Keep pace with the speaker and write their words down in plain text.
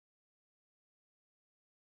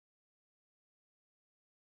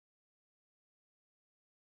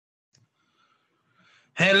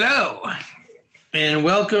Hello, and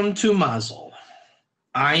welcome to Mazal.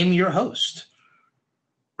 I am your host,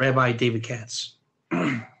 Rabbi David Katz.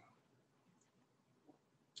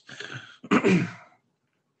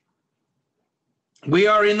 We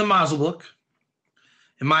are in the Mazal book,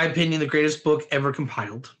 in my opinion, the greatest book ever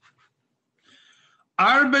compiled.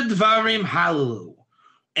 Arba Dvarim Halalu.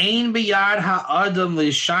 Ein biyad ha'adam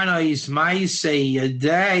l'shana yismaisei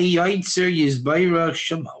yadei yaitzer yizbayrach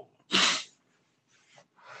shemo.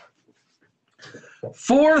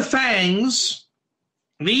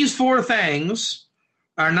 These four things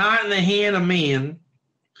are not in the hand of man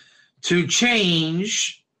to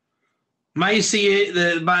change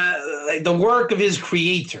the work of his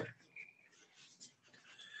creator.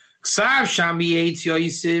 Ksav Shami Eitz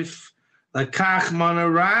Yosef Lakach Mana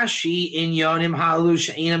Rashi in Yonim Halu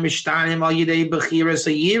She'ina Mishtanim Al Yidei Bechira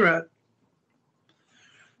Sayira.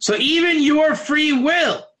 So even your free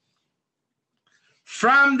will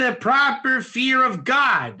from the proper fear of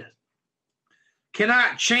God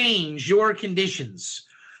cannot change your conditions.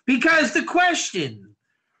 Because the question,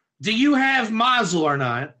 do you have Mazal or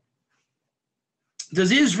not?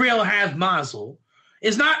 Does Israel have Mazal?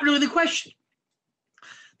 Is not really the question.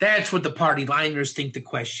 That's what the party liners think the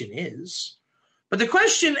question is. But the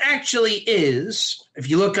question actually is, if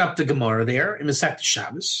you look up the Gemara there in Masechet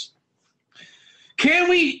Shabbos,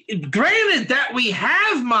 granted that we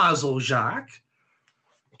have Mazal, Jacques,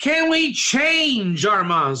 can we change our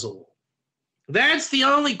Mazal? That's the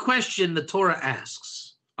only question the Torah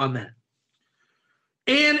asks on that.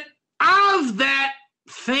 And of that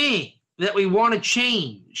thing that we want to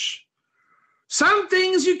change, some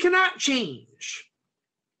things you cannot change.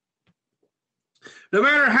 No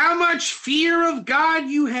matter how much fear of God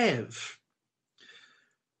you have.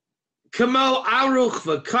 Kamo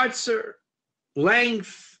aruch v'katzer,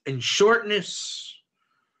 length and shortness,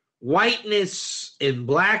 whiteness and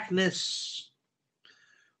blackness,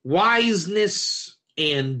 wiseness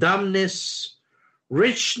and dumbness,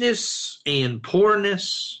 richness and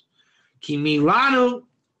poorness. Ki milanu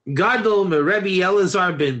gadol meRebbi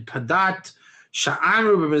Elazar ben Padat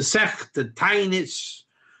sha'anu b'mesech Tainis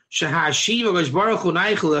shahashiv v'gash baruch hu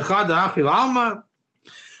neichel echad ha'achiv alma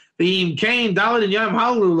v'im kain daled in yom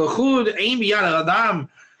halu l'chud ein biyad adam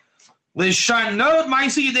l'shanot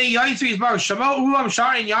ma'isi yidei yaitzu yizbar shamo ulam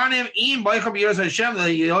shar in yanim im b'aycha b'yiras Hashem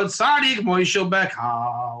l'yod tzadik moishel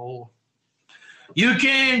bekal. You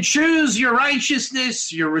can choose your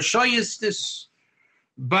righteousness, your rishoyousness,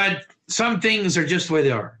 but some things are just the way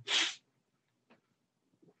they are.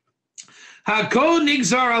 Hakol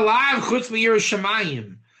nigzar alav chutz miyiras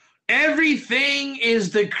shamayim. Everything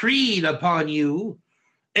is decreed upon you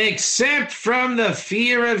except from the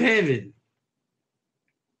fear of heaven.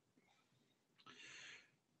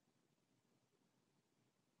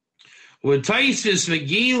 With Taisvis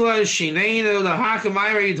Megillah Shineno the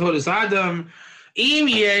Hakamayra Yitodas Adam Im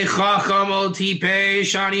Ye Chacham Ol Tipei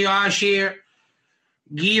Shani Ashir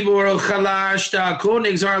Gibor El Chalash Da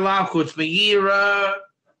Konig Zar Lachutz Meira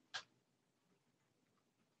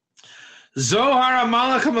Zohar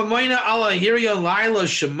Amalek HaMamoina Allah Hirya Laila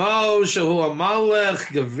Shemo Shahu Amalek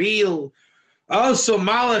Gavril also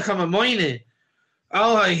Malek HaMamoina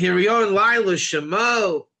Allah Hirya Laila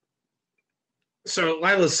Shemo. So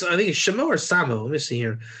Laila, I think it's Shemo or Samo. Let me see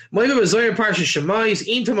here. Moiva Bazoyer Parsha Shemo is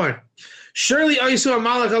Intamar. Surely Aisu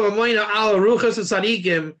Amalek HaMamoina Allah Ruchas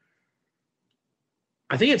Tzadikim.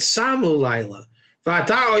 I think it's Samu Laila.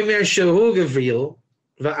 Va'ata Omer Shahu Gavril.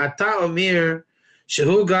 Va'ata Omer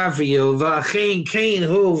Shehu Gavril, va'achein kain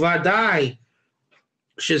hu v'adai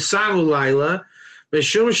shesamu laila,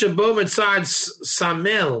 v'shum shabo mitzad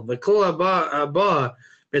samel, v'kol abba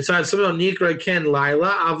mitzad samel nikra ken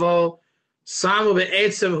laila, avo samu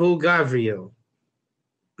be'etzem hu Gavril.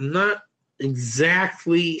 Not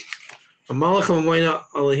exactly a malach of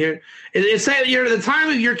a here. It's that the time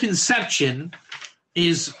of your conception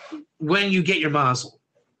is when you get your Mazal.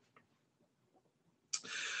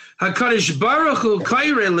 HaKadosh Baruch Hu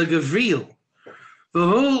Kaire LeGavril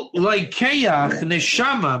V'hu Leikeach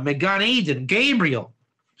Neshama Megan Eden. Gabriel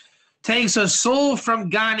takes a soul from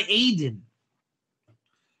Gan Eden.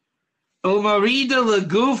 Umarida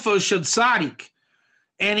Legufo Shad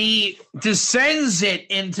and he descends it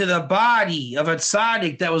into the body of a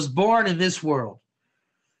tzaddik that was born in this world.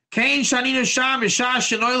 Kain Shanina Sham Isha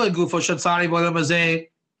Shenoy Legufo Shad Tzadik B'Olam Hazeh.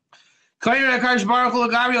 Kair HaKadosh Baruch Hu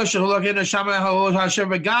Gabriel Shehu Lakin Neshama Ha'od Hashem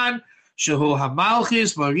Began Shehu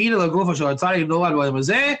HaMalchis Marina Legufo Shad Tzadik Nolad B'Olam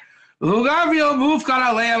Hazeh. V'hu Gabriel Mufkar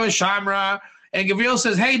Alei V'Shamra. And Gabriel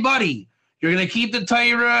says, hey buddy, you're going to keep the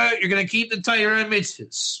Torah, and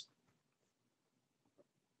mitzvahs.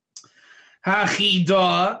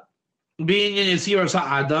 Hachida being in Yisiras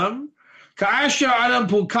Ha'adam. Ka'asher Adam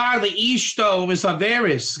Pukar Le'ishto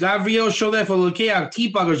Misaveris. Gavriel Sholef Olukei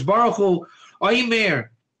Tipa Gosh Baruch Hu Oimer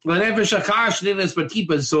L'Nefesh Akash Ninas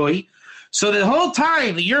Batipa Zoi. So the whole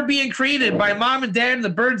time that you're being created by mom and dad and the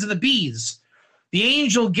birds and the bees, the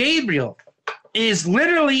angel Gabriel is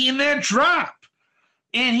literally in that drop.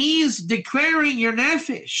 And he's declaring your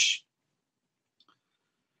nefesh.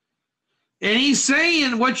 And he's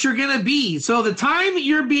saying what you're going to be. So the time that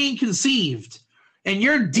you're being conceived and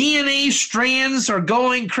your DNA strands are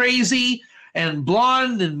going crazy and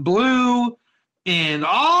blonde and blue and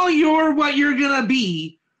all what you're going to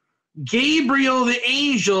be, Gabriel the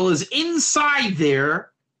angel is inside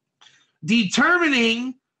there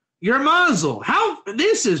determining your Mazal.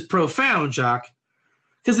 This is profound, Jacques.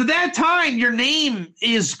 Because at that time, your name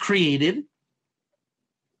is created.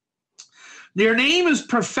 Their name is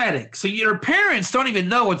prophetic. So your parents don't even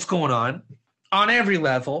know what's going on every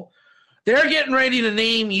level. They're getting ready to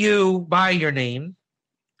name you by your name.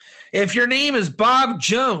 If your name is Bob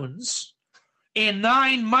Jones in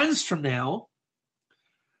 9 months from now,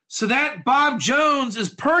 so that Bob Jones is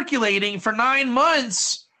percolating for 9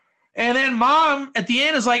 months, and then mom at the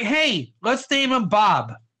end is like, hey, let's name him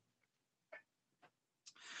Bob.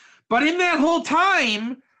 But in that whole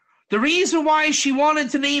time, the reason why she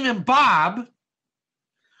wanted to name him Bob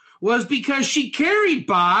was because she carried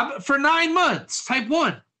Bob for 9 months, type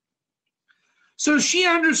 1. So she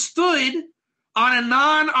understood on a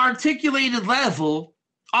non-articulated level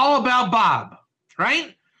all about Bob,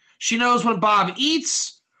 right? She knows when Bob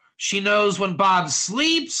eats. She knows when Bob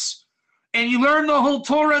sleeps. And you learn the whole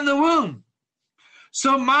Torah in the womb.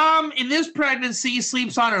 So mom in this pregnancy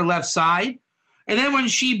sleeps on her left side. And then when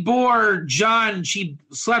she bore John, she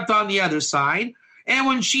slept on the other side. And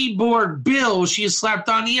when she bore Bill, she slept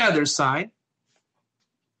on the other side.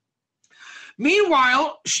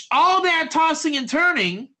 Meanwhile, all that tossing and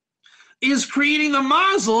turning is creating the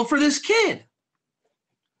Mazal for this kid.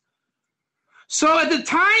 So at the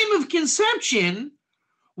time of conception,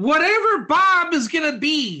 whatever Bob is going to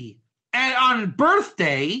be on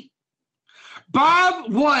birthday,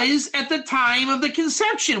 Bob was at the time of the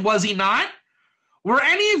conception, was he not? Were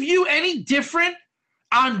any of you any different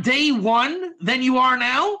on day one than you are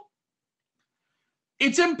now?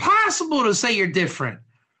 It's impossible to say you're different.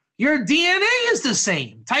 Your DNA is the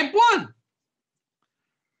same, type 1.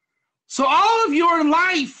 So all of your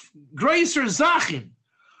life, grace or zachin,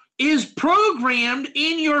 is programmed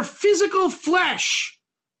in your physical flesh.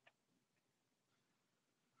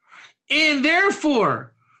 And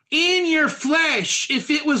therefore, in your flesh,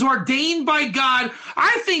 if it was ordained by God,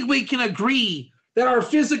 I think we can agree that our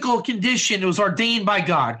physical condition was ordained by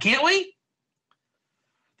God, can't we?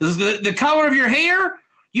 This is the color of your hair,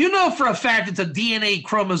 you know for a fact it's a DNA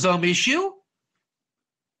chromosome issue.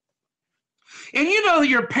 And you know that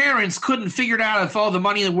your parents couldn't figure it out if all the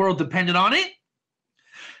money in the world depended on it.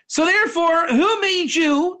 So therefore, who made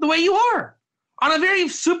you the way you are? On a very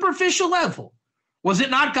superficial level. Was it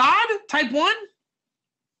not God, type 1?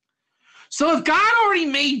 So if God already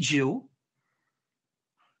made you,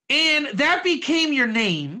 and that became your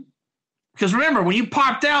name, because remember, when you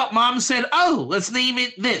popped out, mom said, oh, let's name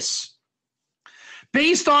it this.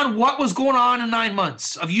 Based on what was going on in 9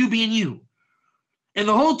 months of you being you. And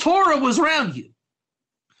the whole Torah was around you.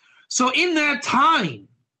 So in that time,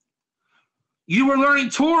 you were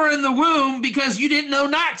learning Torah in the womb because you didn't know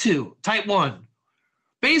not to, type 1.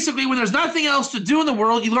 Basically, when there's nothing else to do in the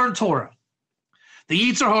world, you learn Torah. The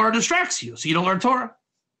Yetzer Hara distracts you, so you don't learn Torah.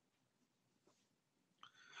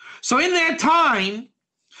 So in that time,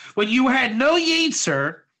 when you had no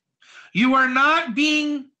Yetzer, you are not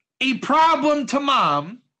being a problem to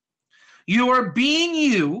mom. You are being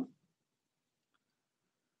you.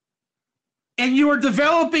 And you are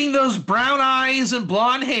developing those brown eyes and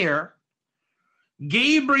blonde hair.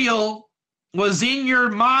 Gabriel was in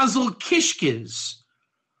your Mazal Kishkes,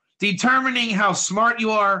 determining how smart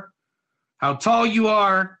you are, how tall you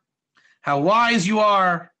are, how wise you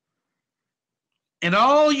are, and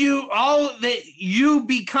all that you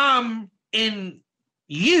become in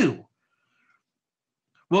you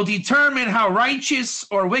will determine how righteous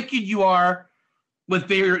or wicked you are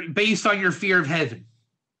based on your fear of heaven.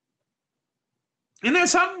 Isn't that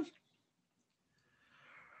something?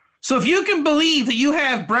 So if you can believe that you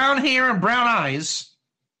have brown hair and brown eyes,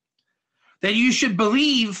 then you should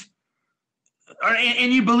believe,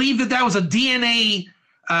 and you believe that was a DNA,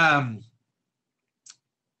 a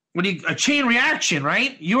chain reaction,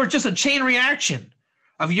 right? You are just a chain reaction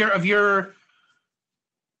of your,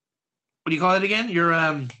 what do you call it again? Your,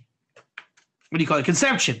 what do you call it?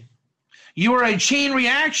 Conception. You are a chain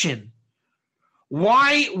reaction.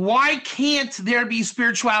 Why can't there be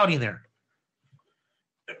spirituality in there?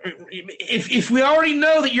 If we already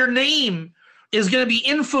know that your name is going to be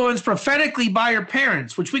influenced prophetically by your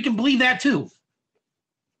parents, which we can believe that too.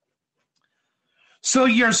 So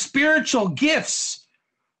your spiritual gifts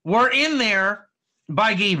were in there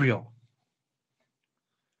by Gabriel.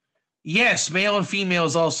 Yes, male and female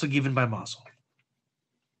is also given by Mazal.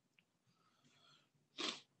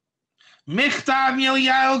 Michtav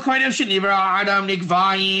Yeliyahu Kodesh Shenivra Adam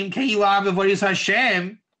Nikvayim Keilah B'Vodas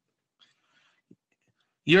Hashem.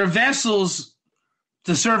 Your vessels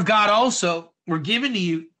to serve God also were given to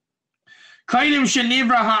you. Kodesh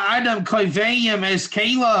Shenivra Ha'adam Koivayim Es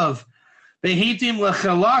Keilav Behitim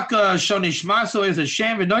Lechalaka Shonishmaso Es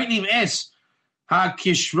Hashem V'Noitnim Es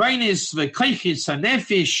HaKishreinis V'Keichitz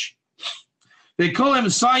HaNefish V'Kolem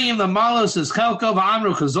Sayim L'Malos Es Chelko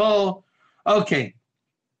V'Amru Chazol. Okay.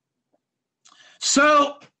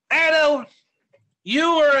 So, Addo, you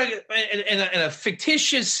are in a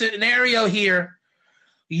fictitious scenario here.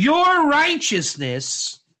 Your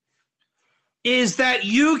righteousness is that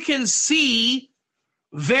you can see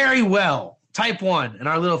very well. Type 1 in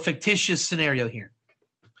our little fictitious scenario here.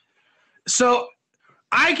 So,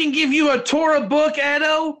 I can give you a Torah book,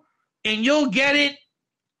 Addo, and you'll get it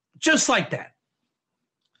just like that.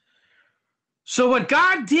 So, what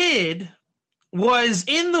God did was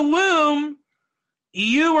in the womb,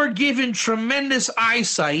 you were given tremendous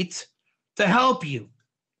eyesight to help you.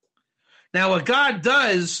 Now, what God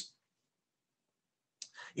does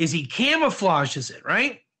is he camouflages it,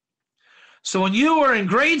 right? So when you were in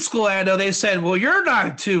grade school, Addo, they said, well, you're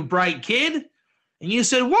not too bright, kid. And you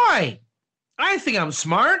said, why? I think I'm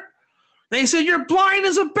smart. They said, you're blind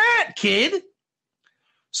as a bat, kid.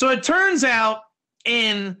 So it turns out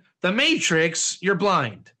in the Matrix, you're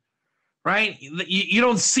blind. Right? You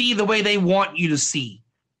don't see the way they want you to see.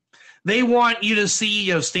 They want you to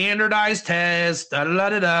see, standardized tests,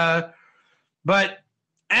 da-da-da-da-da. But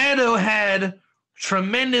Addo had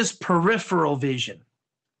tremendous peripheral vision.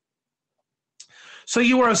 So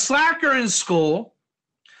you were a slacker in school,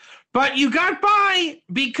 but you got by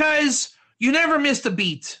because you never missed a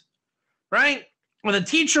beat, right? When the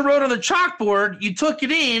teacher wrote on the chalkboard, you took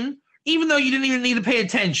it in, even though you didn't even need to pay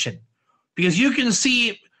attention, because you can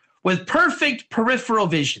see with perfect peripheral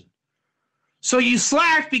vision. So you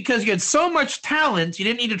slacked because you had so much talent, you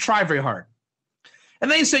didn't need to try very hard.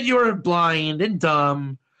 And they said you were blind and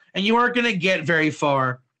dumb, and you weren't going to get very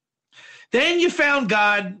far. Then you found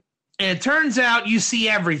God, and it turns out you see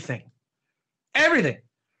everything. Everything.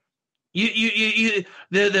 The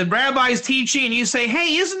rabbi's teaching, and you say,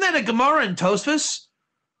 hey, isn't that a Gemara in Tosfos?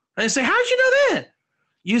 And they say, how'd you know that?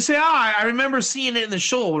 You say, I remember seeing it in the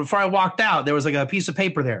shul before I walked out. There was like a piece of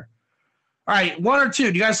paper there. All right, 1 or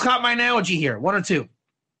 2. Do you guys caught my analogy here? 1 or 2.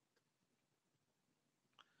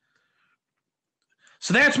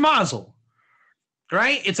 So that's Mazal,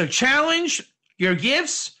 right? It's a challenge, your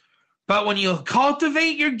gifts, but when you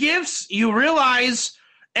cultivate your gifts, you realize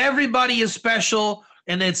everybody is special,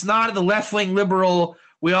 and it's not the left-wing liberal,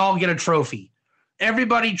 we all get a trophy.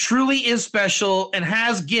 Everybody truly is special and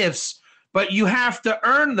has gifts, but you have to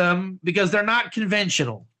earn them because they're not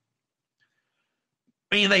conventional.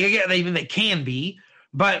 I mean, they can be,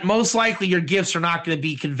 but most likely your gifts are not going to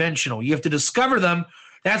be conventional. You have to discover them.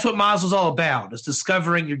 That's what Mazal is all about, is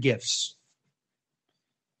discovering your gifts.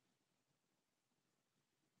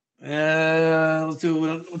 Let's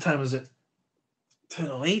do, what time is it?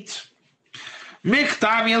 10:08.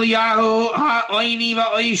 Michtav Eliyahu ha'oini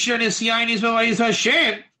va'oisher nisyanis v'vayis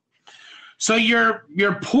Hashem. So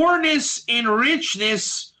your poorness and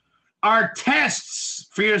richness are tests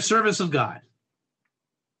for your service of God.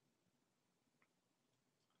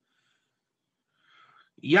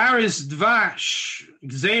 Yaris dvash,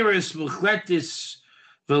 gzeris muchletis,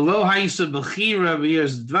 velo haisa bechira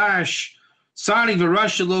v'yers dvash, sari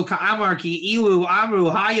v'rasha lo ka'amar ki ilu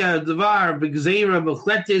amru haya dvar b'gzeira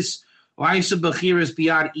muchletis, haisa bechiras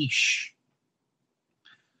biyad ish.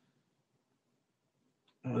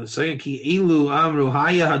 Saying ki ilu amru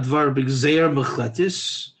haya hadvar b'gzeira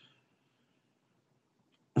muchletis,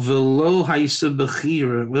 velo haisa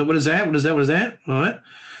bechira. What is that? What is that? All right.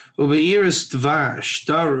 Ubeiris dvash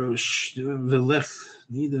darush v'lech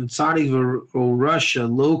neither tzadi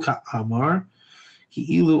v'rasha lo ka'amar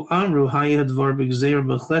ki ilu amru haya hadvar b'gzeira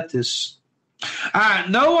muchletis.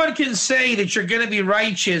 No one can say that you're going to be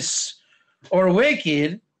righteous or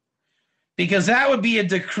wicked, because that would be a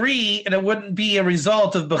decree and it wouldn't be a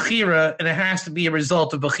result of Bechira, and it has to be a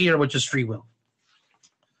result of Bechira, which is free will.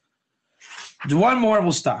 Do one more,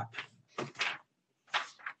 we'll stop.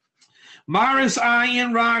 Maris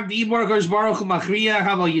Ayin Rak Dibor Kosh Baruch Machriya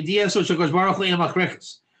Haval Yediya So Kosh Baruch Lein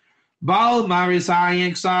Machrikas. Bal Maris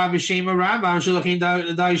Ayin Ksav Shema Rabba Shalachin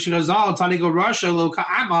Daish Gazal Tanigo Russia Lo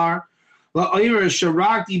Ka'amar La Oira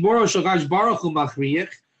Sharak Dibor Kosh Baruch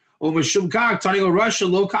Machriyach O Mishum Kak Tanigo Russia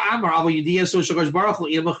Lo Ka'amar Haval Yediya So Kosh Baruch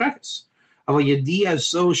Lein Machrikas. Haval Yediya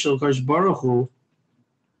So Kosh Baruch.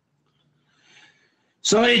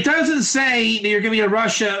 So it doesn't say that you're going to be a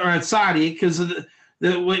Russia or a tzaddik because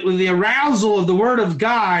the arousal of the word of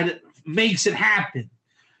God makes it happen.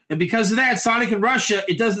 And because of that, tzaddik in Russia,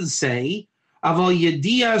 it doesn't say, Aval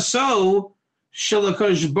Yediya So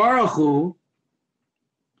Shalakosh Baruch Hu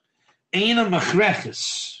Eina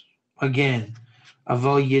Machreches. Again,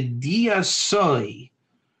 Aval Yediya Soy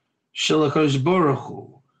Shalakosh Baruch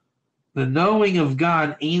Hu. The knowing of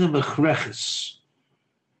God, Eina Machreches,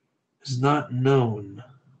 is not known.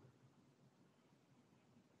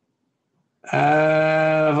 So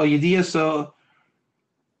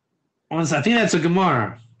I think that's a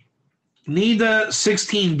Gemara. Nida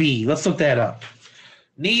 16b. Let's look that up.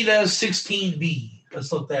 Nida 16b.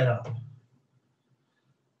 Let's look that up.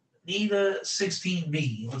 Nida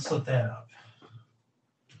 16b. Let's look that up.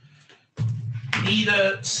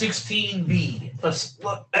 Nida 16b. Let's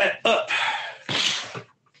look that up.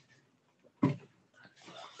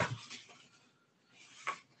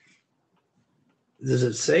 Does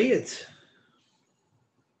it say it?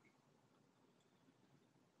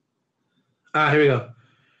 Here we go.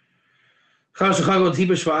 Yeah, so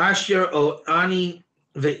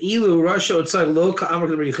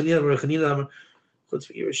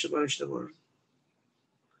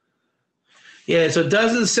it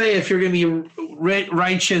doesn't say if you're going to be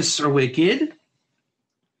righteous or wicked.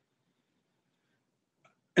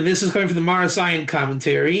 And this is coming from the Marasayan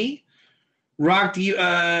commentary. Rak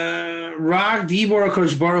Dibor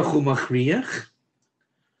Kosh Baruch Hu Machriyach.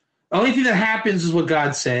 The only thing that happens is what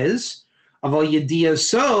God says. Aval Yediya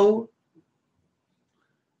So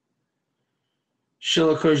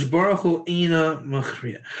Shalakosh Baruch Hu Eina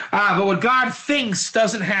Machriyach. But what God thinks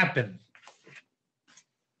doesn't happen.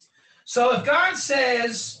 So if God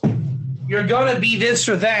says you're going to be this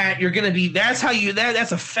or that, you're going to be. That's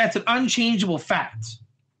an unchangeable fact.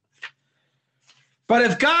 But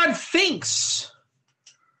if God thinks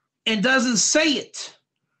and doesn't say it,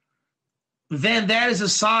 then that is a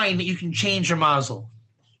sign that you can change your Mazal.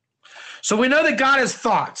 So we know that God has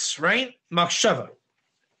thoughts, right? Machshava.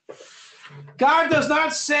 God does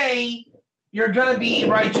not say you're going to be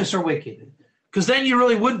righteous or wicked, because then you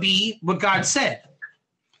really would be what God said.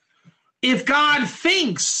 If God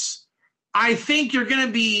thinks, I think you're going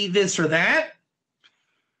to be this or that,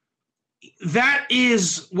 that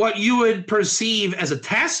is what you would perceive as a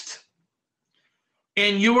test,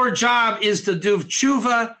 and your job is to do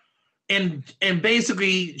tshuva and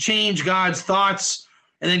basically change God's thoughts,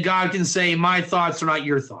 and then God can say, my thoughts are not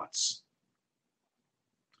your thoughts.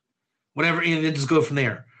 Whatever, and then just go from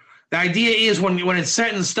there. The idea is when it's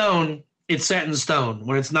set in stone, it's set in stone.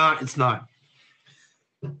 When it's not, it's not.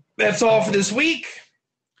 That's all for this week.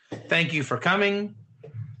 Thank you for coming.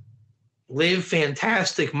 Live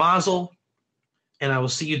fantastic Mazal. And I will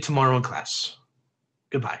see you tomorrow in class.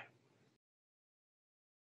 Goodbye.